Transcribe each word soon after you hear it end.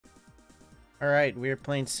Alright, we are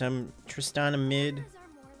playing some Tristana mid.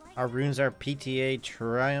 Our runes are PTA,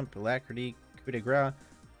 Triumph, Alacrity, Coup de Grace,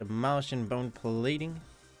 Demolish, and Bone Plating.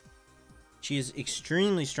 She is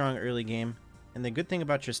extremely strong early game. And the good thing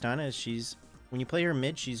about Tristana is when you play her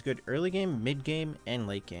mid, she's good early game, mid game, and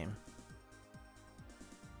late game.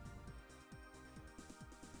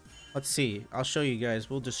 Let's see. I'll show you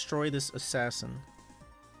guys. We'll destroy this assassin.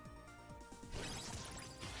 I'm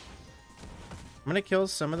gonna kill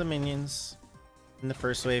some of the minions in the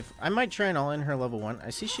first wave. I might try and all in her level 1.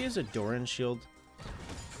 I see she has a Doran shield.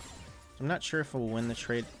 I'm not sure if we'll win the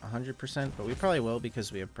trade 100%, but we probably will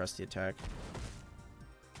because we have pressed the attack.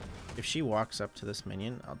 If she walks up to this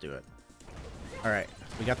minion, I'll do it. Alright,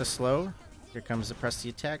 we got the slow. Here comes the press the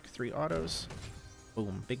attack. 3 autos.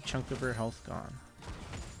 Boom, big chunk of her health gone.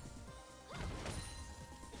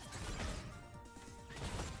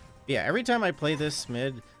 Yeah, every time I play this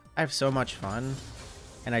mid, I have so much fun,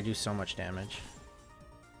 and I do so much damage.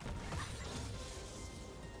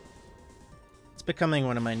 It's becoming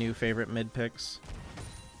one of my new favorite mid picks.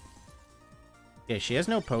 Okay, she has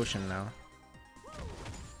no potion now.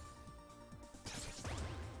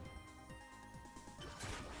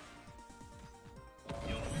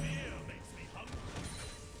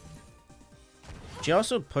 She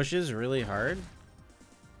also pushes really hard,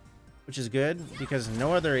 which is good because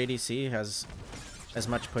no other ADC has as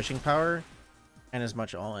much pushing power and as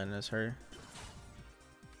much all-in as her.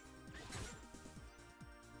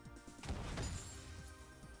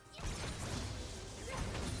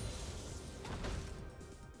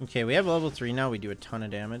 Okay, we have level 3 now. We do a ton of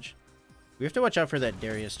damage. We have to watch out for that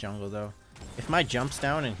Darius jungle, though. If my jump's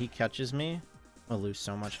down and he catches me, I'll lose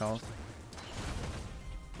so much health.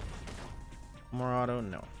 More auto?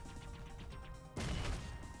 No.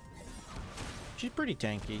 She's pretty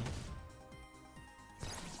tanky.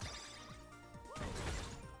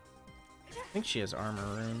 I think she has armor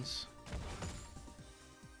runes.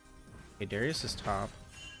 Okay, Darius is top.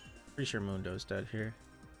 Pretty sure Mundo's dead here.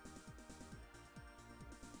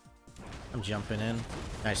 I'm jumping in.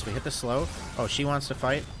 Nice, we hit the slow. Oh, she wants to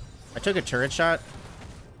fight. I took a turret shot.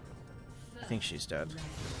 I think she's dead.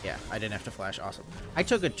 Yeah, I didn't have to flash. Awesome. I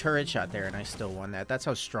took a turret shot there and I still won that. That's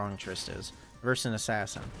how strong Trist is. Versus an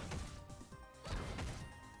assassin.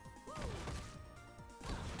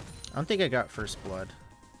 I don't think I got first blood.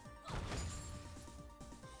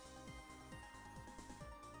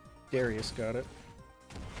 Darius got it.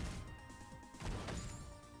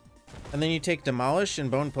 And then you take Demolish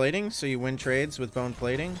and Bone Plating, so you win trades with Bone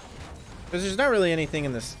Plating. Because there's not really anything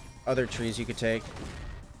in this other trees you could take.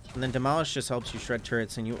 And then Demolish just helps you shred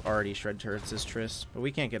turrets, and you already shred turrets as Triss. But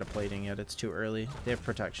we can't get a plating yet, it's too early. They have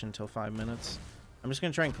protection until 5 minutes. I'm just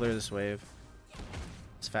going to try and clear this wave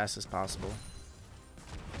as fast as possible.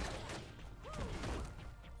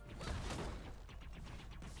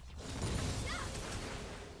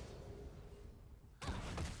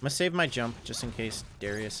 I'm gonna save my jump just in case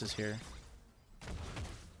Darius is here.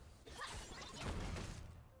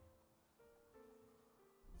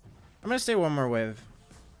 I'm gonna stay one more wave.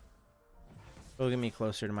 It'll get me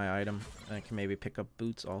closer to my item, and I can maybe pick up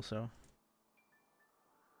boots also.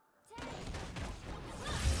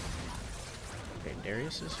 Okay,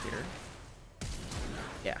 Darius is here.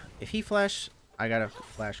 Yeah, if he flash, I gotta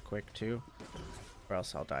flash quick too, or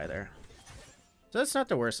else I'll die there. So that's not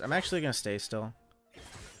the worst. I'm actually gonna stay still.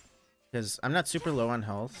 Because I'm not super low on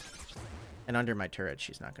health, and under my turret,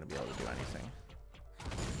 she's not going to be able to do anything.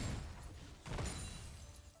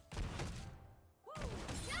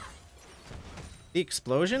 The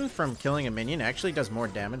explosion from killing a minion actually does more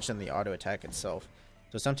damage than the auto attack itself.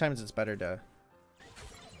 So sometimes it's better to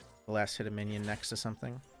last hit a minion next to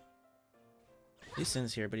something. Lee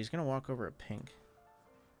Sin's here, but he's going to walk over a pink.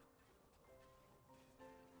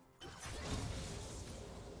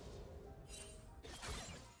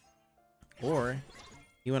 Or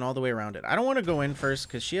he went all the way around it. I don't want to go in first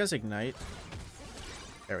because she has Ignite.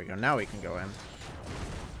 There we go. Now we can go in.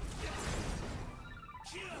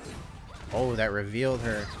 Oh, that revealed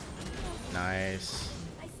her. Nice.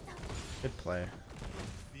 Good play.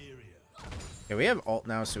 Okay, we have ult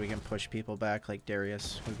now so we can push people back like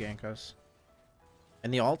Darius who gank us.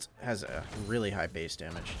 And the ult has a really high base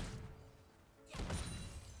damage.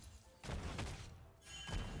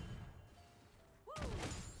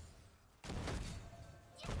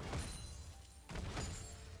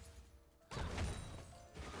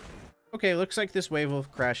 Okay, looks like this wave will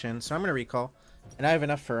crash in, so I'm going to recall. And I have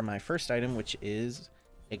enough for my first item, which is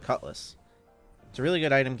a Cutlass. It's a really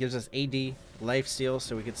good item, gives us AD, lifesteal,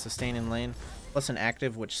 so we can sustain in lane, plus an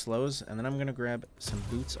active, which slows. And then I'm going to grab some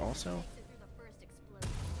boots also.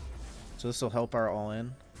 So this will help our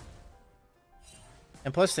all-in.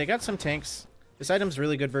 And plus, they got some tanks. This item's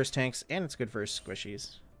really good versus tanks, and it's good versus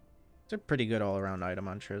squishies. It's a pretty good all-around item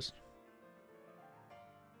on Trist.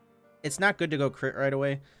 It's not good to go crit right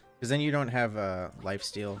away, because then you don't have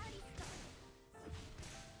lifesteal.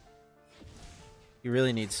 You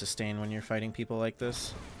really need sustain when you're fighting people like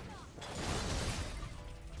this.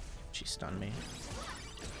 She stunned me.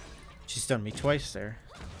 She stunned me twice there.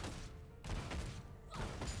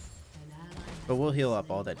 But we'll heal up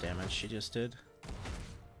all that damage she just did.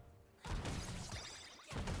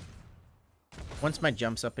 Once my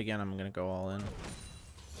jump's up again, I'm gonna go all in.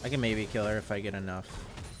 I can maybe kill her if I get enough.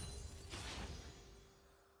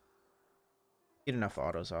 Get enough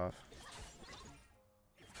autos off.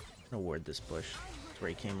 I'm gonna ward this bush. That's where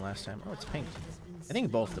he came last time. Oh, it's pink. I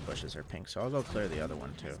think both the bushes are pink, so I'll go clear the other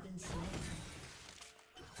one too.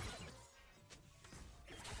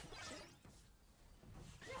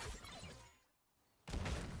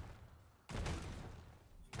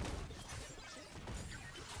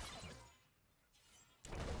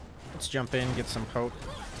 Let's jump in, get some poke.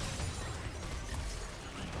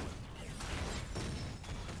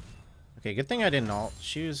 Okay, good thing I didn't ult.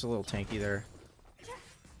 She was a little tanky there.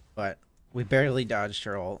 But we barely dodged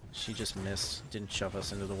her ult. She just missed. Didn't shove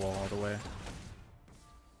us into the wall all the way.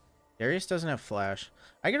 Darius doesn't have flash.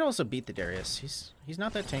 I could also beat the Darius. He's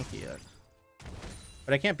not that tanky yet.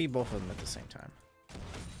 But I can't beat both of them at the same time.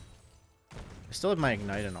 I still have my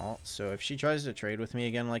ignite and ult, so if she tries to trade with me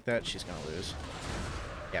again like that, she's gonna lose.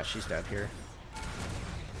 Yeah, she's dead here.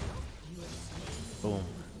 Boom.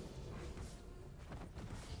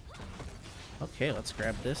 Okay, let's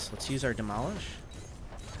grab this. Let's use our demolish.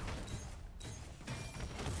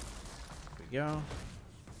 Here we go.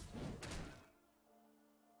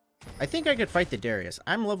 I think I could fight the Darius.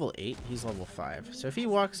 I'm level 8, he's level 5. So if he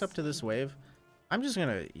walks up to this wave, I'm just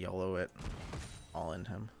gonna YOLO it. All in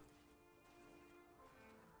him.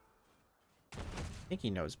 I think he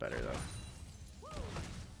knows better though.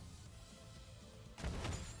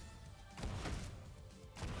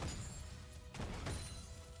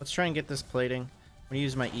 Let's try and get this plating. I'm gonna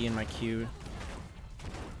use my E and my Q.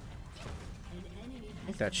 I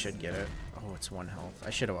think that should get it. Oh, it's 1 health. I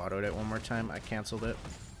should have autoed it one more time. I canceled it.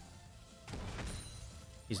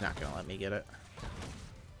 He's not gonna let me get it.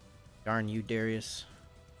 Darn you, Darius.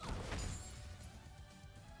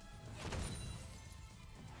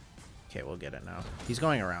 Okay, we'll get it now. He's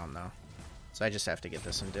going around though. So I just have to get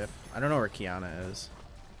this and dip. I don't know where Kiana is.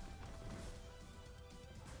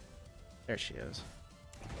 There she is.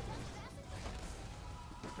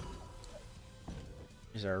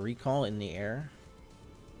 Is our recall in the air?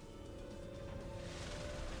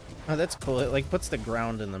 Oh, that's cool. It like puts the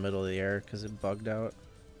ground in the middle of the air because it bugged out.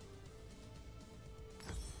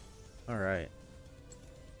 Alright.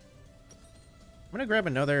 I'm gonna grab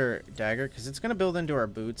another dagger because it's gonna build into our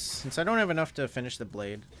boots. Since I don't have enough to finish the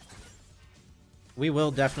blade. We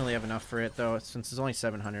will definitely have enough for it though. Since it's only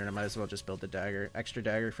 700, I might as well just build the dagger. Extra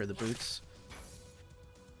dagger for the boots.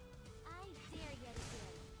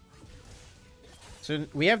 So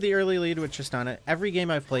we have the early lead with Tristana. Every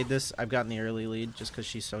game I've played this, I've gotten the early lead just because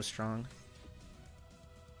she's so strong.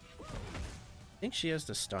 I think she has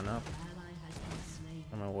the stun up.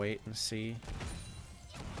 I'm gonna wait and see.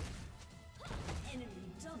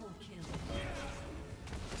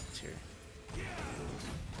 It's here.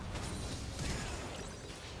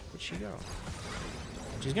 Where'd she go?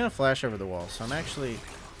 She's gonna flash over the wall, so I'm actually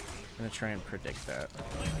gonna try and predict that.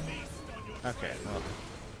 Okay, well.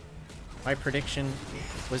 My prediction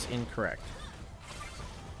was incorrect.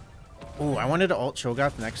 Ooh, I wanted to ult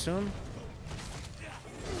Cho'Gath next to him.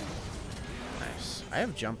 Nice. I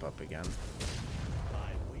have jump up again.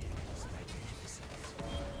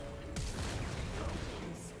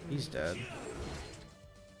 He's dead.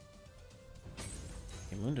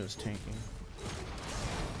 Okay, Mundo's tanking.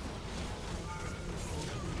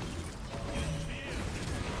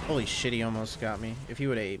 Holy shit, he almost got me. If he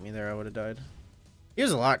would have ate me there, I would have died. He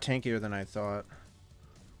was a lot tankier than I thought.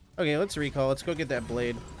 Okay, let's recall. Let's go get that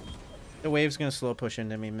blade. The wave's gonna slow push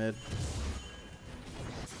into me mid.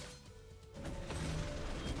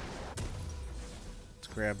 Let's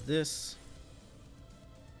grab this.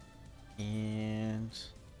 And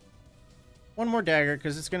one more dagger,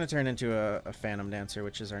 because it's gonna turn into a Phantom Dancer,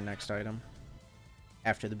 which is our next item.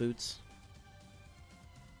 After the boots.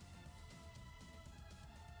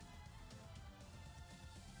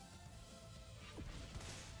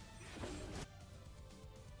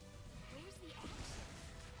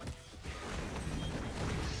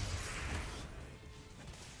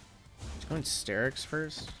 Going Sterix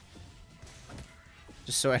first.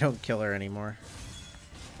 Just so I don't kill her anymore.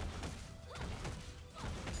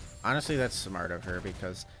 Honestly, that's smart of her,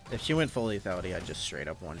 because if she went full lethality, I'd just straight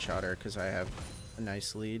up one-shot her, because I have a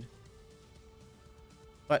nice lead.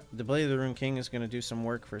 But the Blade of the Rune King is going to do some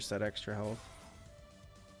work for that extra health.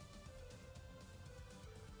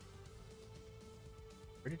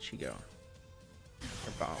 Where did she go?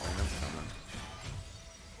 Her bot lane, I'm coming.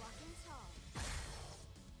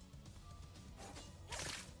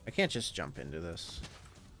 I can't just jump into this.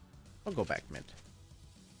 I'll go back mid.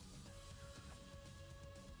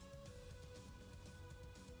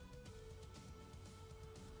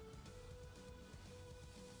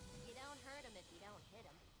 You don't hurt him if you don't hit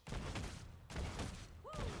him.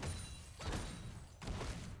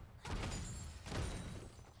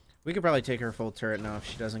 We could probably take her full turret now if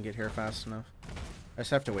she doesn't get here fast enough. I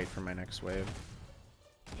just have to wait for my next wave.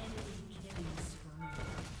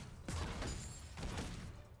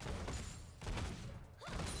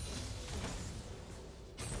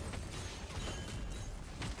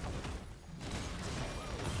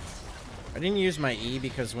 I didn't use my E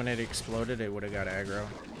because when it exploded, it would have got aggro.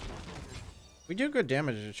 We do good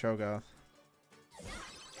damage to Cho'Gath.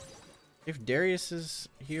 If Darius is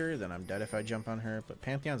here, then I'm dead if I jump on her, but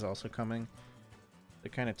Pantheon's also coming.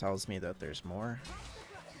 It kind of tells me that there's more.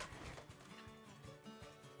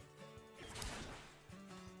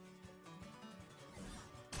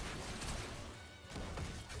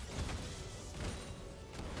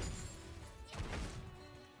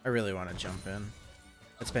 I really want to jump in.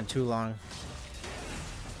 It's been too long.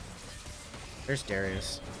 There's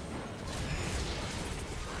Darius.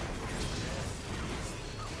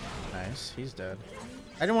 Nice, he's dead.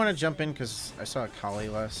 I didn't want to jump in because I saw a Kali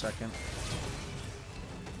last second.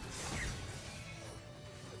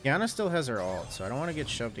 Yana still has her ult, so I don't want to get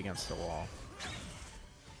shoved against the wall.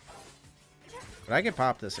 But I could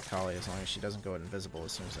pop this Akali as long as she doesn't go invisible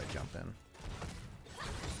as soon as I jump in.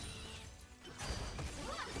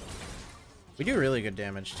 We do really good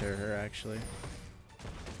damage to her, actually.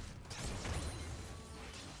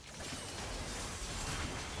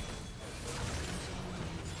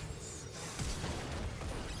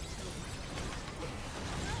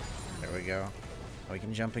 There we go. We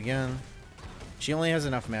can jump again. She only has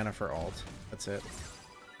enough mana for ult. That's it.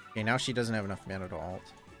 Okay, now she doesn't have enough mana to ult.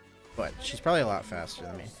 But she's probably a lot faster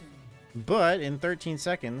than me. But in 13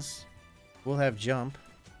 seconds, we'll have jump.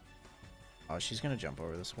 Oh, she's gonna jump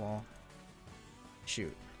over this wall.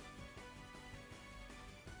 Shoot.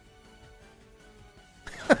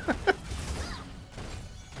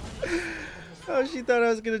 Oh, she thought I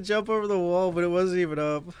was gonna jump over the wall, but it wasn't even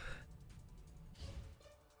up.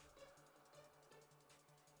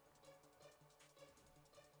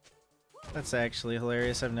 That's actually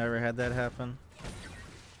hilarious. I've never had that happen.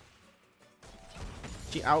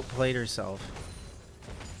 She outplayed herself.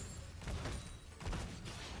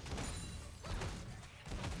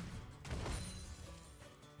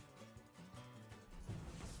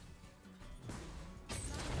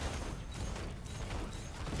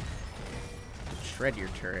 Shred your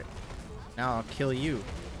turret. Now I'll kill you.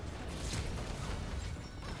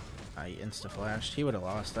 I insta-flashed. He would have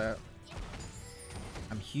lost that.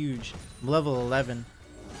 I'm huge. I'm level 11.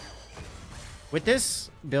 With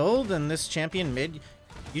this build and this champion mid,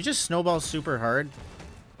 you just snowball super hard.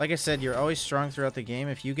 Like I said, you're always strong throughout the game.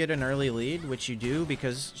 If you get an early lead, which you do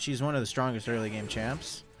because she's one of the strongest early game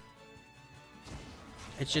champs,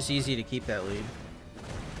 it's just easy to keep that lead.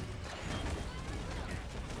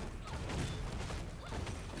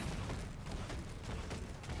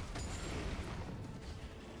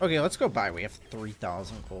 Okay, let's go buy. We have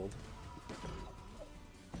 3,000 gold.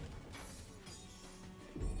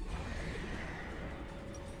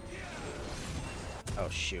 Oh,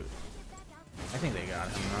 shoot. I think they got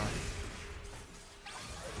him now.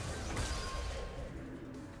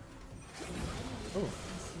 Oh,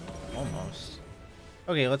 almost.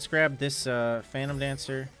 Okay, let's grab this Phantom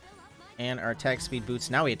Dancer and our attack speed boots.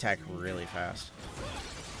 Now we attack really fast.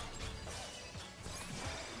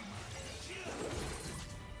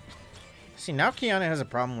 See, now Kiana has a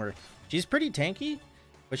problem where she's pretty tanky,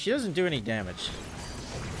 but she doesn't do any damage.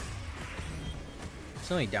 It's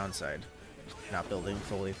the only downside. Not building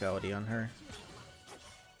full lethality on her.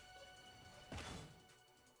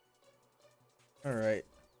 Alright.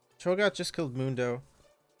 Cho'Gath just killed Mundo.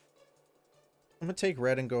 I'm gonna take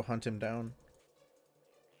red and go hunt him down.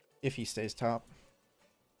 If he stays top.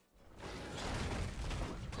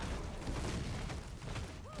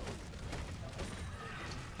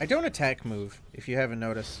 I don't attack move, if you haven't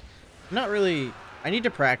noticed. I'm not really... I need to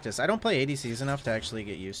practice. I don't play ADCs enough to actually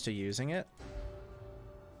get used to using it.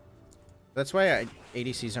 That's why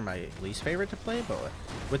ADCs are my least favorite to play, but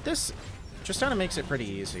with this, Tristana makes it pretty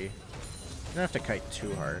easy. don't have to kite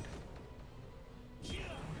too hard.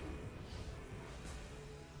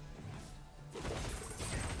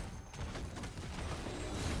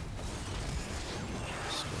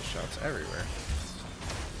 Skill shots everywhere.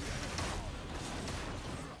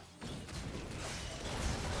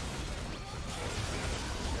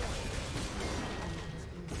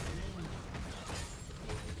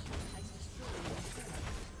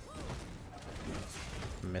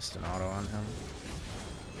 Missed an auto on him.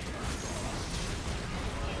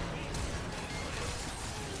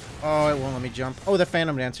 Oh, it won't let me jump. Oh, the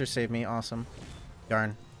Phantom Dancer saved me. Awesome.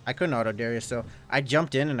 Darn. I couldn't auto Darius, so I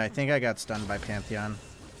jumped in and I think I got stunned by Pantheon.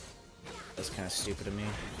 That's kind of stupid of me.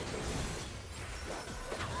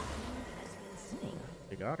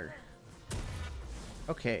 I got her.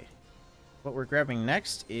 Okay. What we're grabbing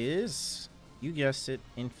next is, you guessed it,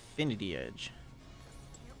 Infinity Edge.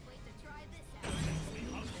 Can't wait to try this out.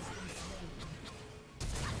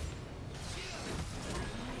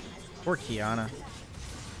 Poor Kiana.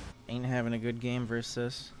 Ain't having a good game versus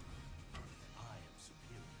this.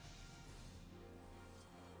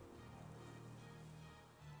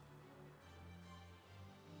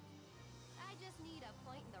 I just need a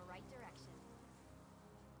point in the right direction.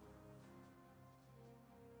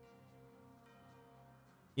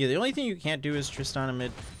 Yeah, the only thing you can't do is Tristana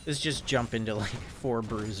mid is just jump into like 4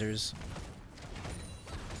 bruisers.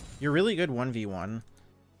 You're really good 1v1.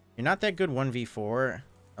 You're not that good 1v4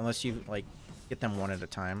 unless you like get them one at a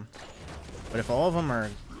time. But if all of them are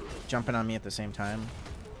jumping on me at the same time,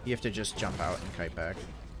 you have to just jump out and kite back.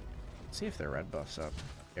 Let's see if their red buff's up.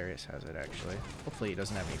 Darius has it actually. Hopefully he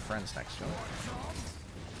doesn't have any friends next to him.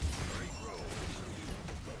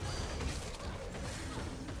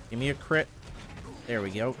 Give me a crit. There we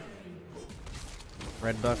go.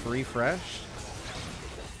 Red buff refreshed.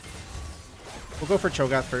 We'll go for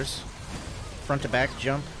Cho'Gath first. Front to back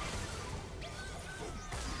jump.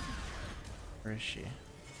 Where is she?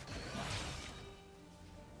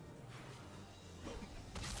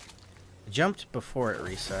 Jumped before it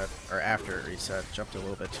reset, or after it reset. Jumped a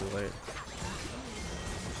little bit too late.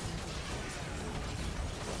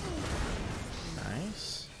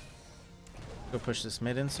 Nice. Go push this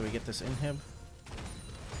mid in so we get this inhib.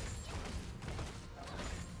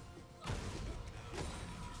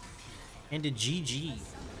 And a GG.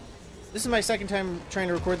 This is my second time trying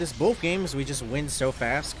to record this. Both games we just win so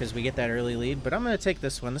fast because we get that early lead. But I'm going to take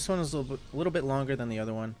this one. This one is a little bit longer than the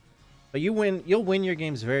other one. But you'll win your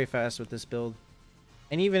games very fast with this build.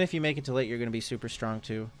 And even if you make it to late, you're going to be super strong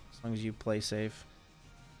too. As long as you play safe.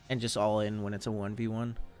 And just all in when it's a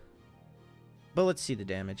 1v1. But let's see the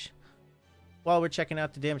damage. While we're checking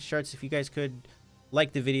out the damage charts, if you guys could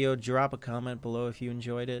like the video, drop a comment below if you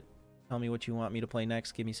enjoyed it. Tell me what you want me to play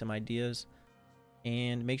next. Give me some ideas.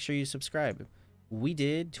 And make sure you subscribe. We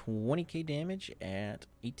did 20k damage at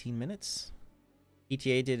 18 minutes.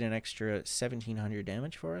 ETA did an extra 1700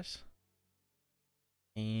 damage for us.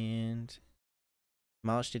 And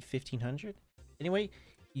Demolish did 1500. Anyway,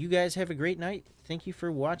 you guys have a great night. Thank you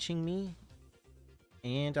for watching me.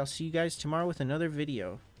 And I'll see you guys tomorrow with another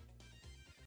video.